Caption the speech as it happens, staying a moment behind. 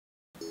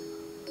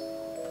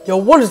Yo,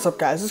 what is up,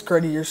 guys? It's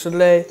Grady here. So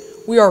today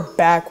we are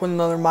back with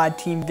another My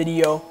Team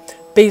video.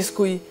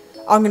 Basically,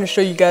 I'm gonna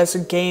show you guys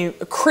a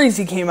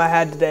crazy game I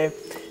had today.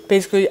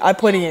 Basically, I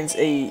played against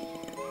a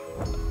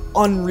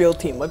unreal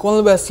team, like one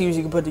of the best teams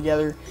you can put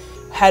together.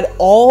 Had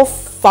all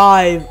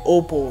 5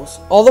 opals,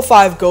 all the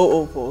 5 go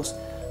opals,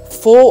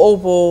 full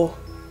opal,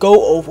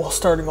 go opal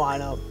starting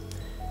lineup.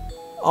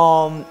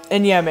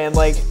 And yeah, man,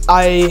 like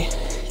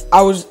it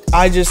was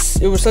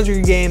such a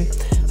good game.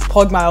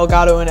 Plugged my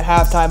Elgato in at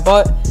halftime,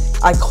 but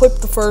I clipped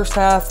the first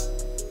half,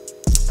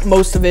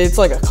 most of it. It's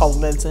like a couple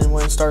minutes in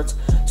when it starts,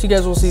 so you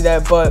guys will see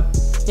that. But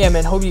yeah,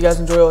 man, hope you guys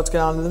enjoy. Let's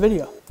get on to the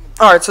video.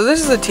 Alright, so this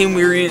is the team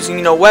we were using.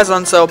 You know, Wes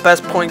on sale,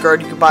 best point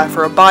guard you could buy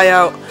for a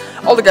buyout.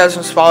 All the guys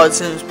from Spotlight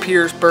Sims,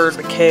 Pierce, Bird,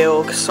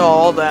 McHale, Gasol,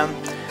 all them.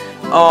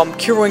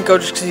 Kierwinko,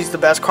 just because he's the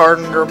best card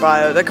under a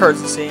buyout. That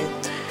card's insane.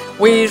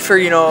 Wade for,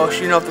 you know,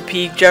 shooting off the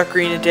peak. Jeff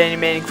Green and Danny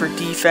Manning for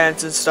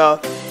defense and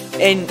stuff.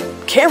 And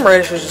Cam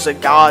Reddish was just a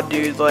god,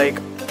 dude. Like,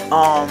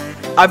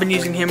 I've been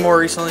using him more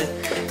recently.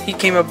 He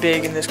came up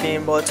big in this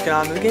game, but let's get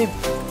on to the game.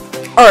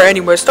 Alright,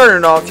 anyway,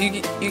 starting off,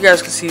 you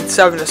guys can see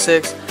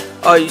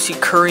 7-6. You see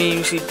Kareem,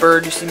 you see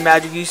Bird, you see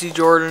Magic, you see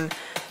Jordan.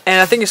 And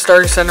I think his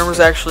starting center was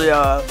actually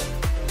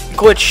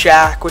Glitch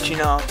Shaq, which, you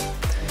know,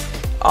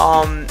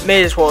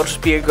 may as well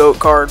just be a GOAT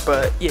card.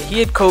 But yeah, he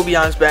had Kobe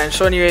on his bench.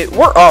 So anyway,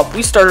 we're up.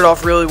 We started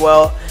off really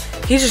well.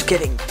 He's just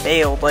getting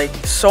bailed. Like,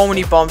 so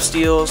many bump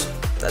steals.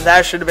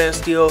 That should have been a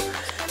steal.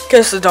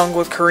 Gets the dunk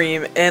with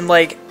Kareem. And,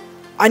 like,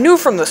 I knew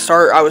from the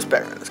start I was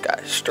better than this guy.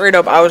 Straight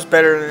up, I was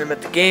better than him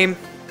at the game.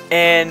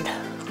 And,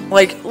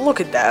 like, look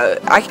at that.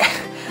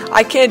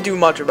 I can't do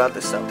much about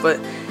this stuff. But,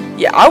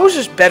 yeah, I was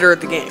just better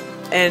at the game.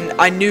 And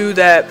I knew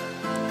that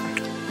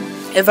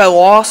if I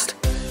lost,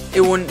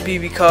 it wouldn't be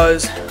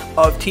because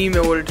of team.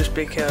 It would have just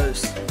been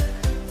because...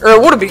 Or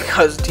it would have been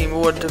because of team. It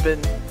wouldn't have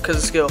been because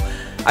of skill.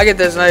 I get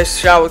this nice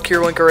shot with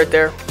Kierwinko right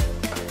there.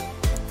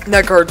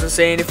 That card's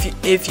insane.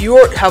 If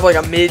you have like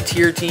a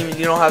mid-tier team and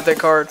you don't have that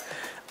card,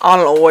 I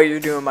don't know what you're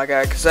doing, my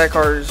guy, because that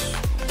card is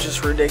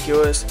just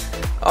ridiculous.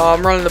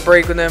 I'm running the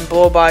break with him,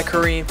 blow by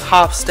Kareem,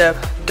 hop, step,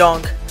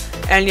 dunk.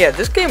 And yeah,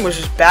 this game was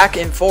just back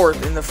and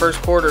forth in the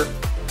first quarter.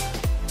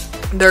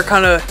 They're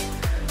kind of,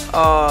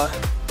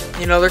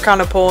 you know, they're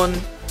kind of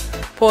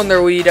pulling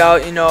their lead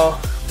out, you know.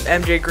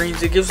 MJ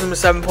Greens, it gives them a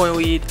 7-point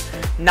lead,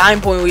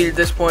 9-point lead at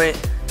this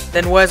point.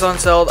 Then Wes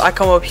Unseld, I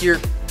come up here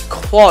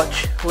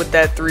clutch with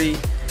that 3.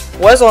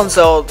 Wes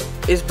Unseld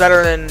is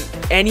better than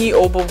any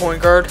opal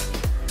point guard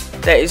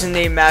that isn't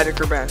named Magic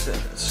or Benson.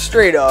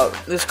 Straight up,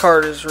 this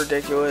card is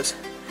ridiculous.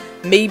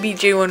 Maybe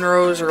Jalen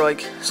Rose or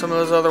like some of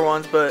those other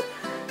ones, but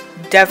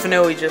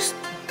definitely just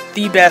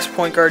the best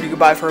point guard you could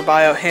buy for a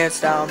buyout,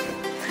 hands down.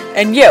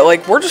 And yeah,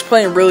 like, we're just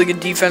playing really good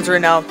defense right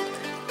now.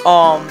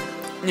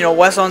 You know,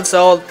 Wes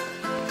Unseld,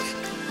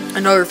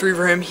 another 3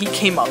 for him. He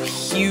came up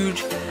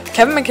huge.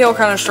 Kevin McHale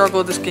kind of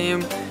struggled this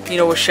game, you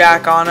know, with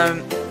Shaq on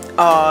him.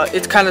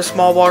 It's kind of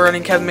small ball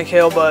running Kevin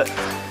McHale, but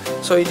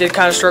so he did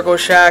kind of struggle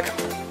with Shaq.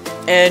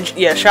 And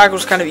yeah, Shaq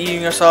was kind of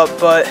eating us up,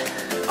 but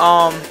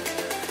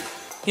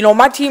you know,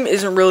 my team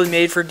isn't really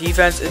made for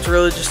defense. It's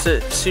really just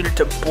suited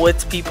to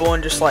blitz people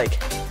and just like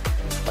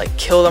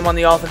kill them on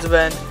the offensive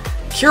end.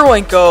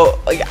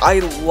 Kierwinko, like, I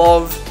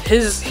love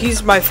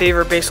he's my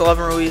favorite base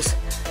 11 release.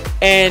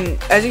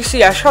 And as you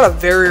see, I shot it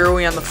very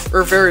early on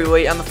very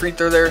late on the free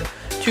throw there.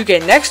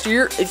 2K, next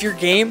year, if your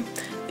game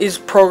is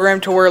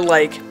programmed to where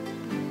like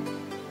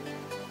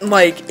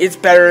it's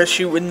better to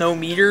shoot with no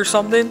meter or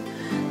something,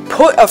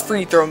 put a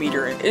free throw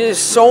meter in. It is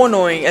so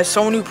annoying, as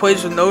someone who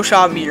plays with no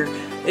shot meter,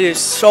 it is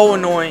so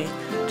annoying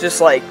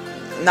just like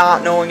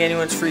not knowing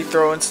anyone's free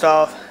throw and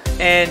stuff.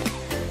 And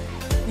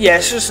yeah,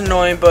 it's just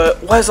annoying.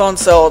 But Wes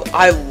Unseld,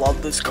 I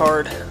love this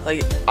card.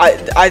 Like,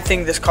 I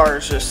think this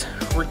card is just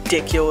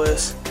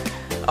ridiculous.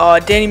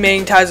 Danny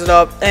Manning ties it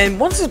up, and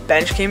once his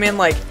bench came in,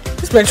 like,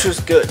 his bench was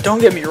good, don't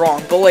get me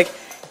wrong, but like,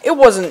 it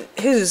wasn't,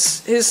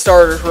 his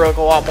starters were like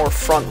a lot more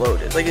front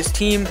loaded. Like, his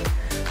team,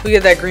 we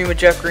get that green with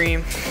Jeff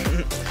Green.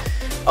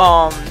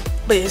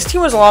 But his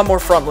team was a lot more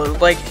front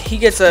loaded. Like, he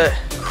gets a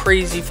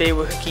crazy fade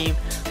with Hakeem.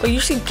 But you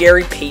see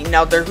Gary Payton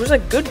out there, who's a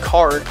good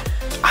card.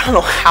 I don't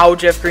know how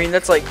Jeff Green,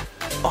 that's like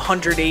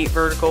 108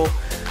 vertical.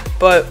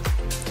 But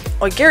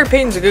like, Gary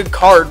Payton's a good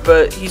card,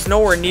 but he's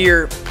nowhere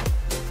near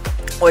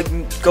like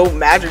GOAT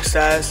Magic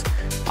status.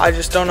 I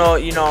just don't know,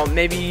 you know,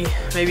 maybe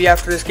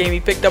after this game he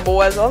picked up a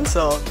Wes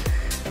Unseld.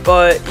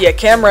 But yeah,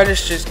 Cam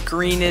Reddish just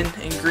greening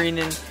and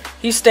greening.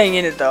 He's staying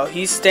in it though.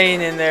 He's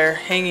staying in there,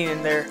 hanging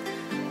in there.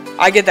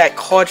 I get that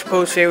clutch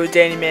post fade with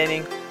Danny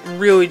Manning.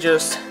 Really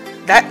just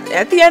that,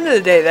 at the end of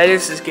the day, that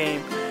is his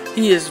game.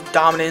 He is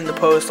dominant in the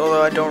post,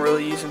 although I don't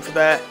really use him for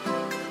that.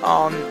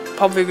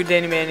 Pump fake with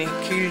Danny Manning,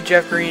 kick to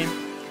Jeff Green.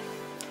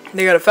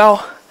 They got a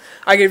foul.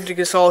 I give it to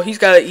Gasol. He's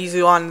got an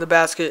easy line in the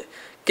basket.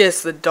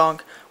 Gets the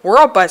dunk. We're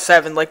up by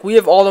 7. Like, we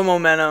have all the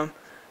momentum.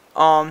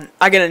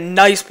 I get a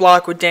nice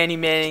block with Danny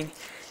Manning.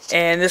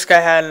 And this guy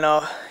had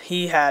enough.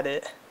 He had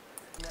it.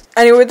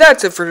 Anyway,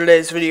 that's it for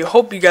today's video.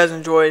 Hope you guys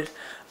enjoyed.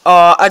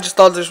 I just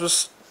thought this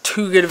was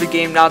too good of a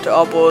game not to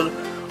upload.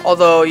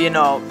 Although, you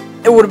know,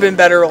 it would have been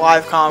better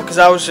live comp, because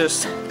I was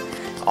just,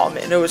 oh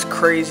man, it was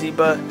crazy.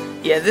 But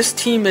yeah, this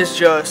team is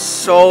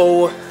just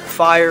so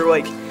fire.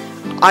 Like,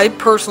 I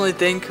personally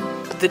think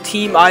the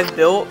team I've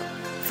built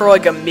for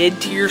like a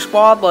mid-tier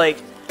squad,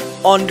 like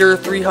under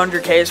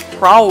 300k, is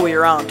probably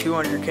around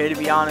 200k, to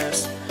be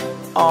honest.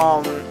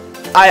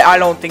 I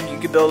don't think you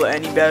could build it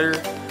any better.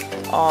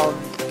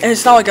 And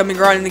it's not like I've been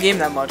grinding the game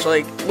that much.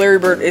 Like, Larry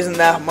Bird isn't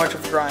that much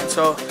of a grind.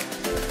 So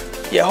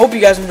yeah, hope you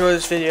guys enjoy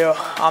this video.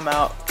 I'm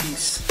out.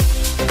 Peace.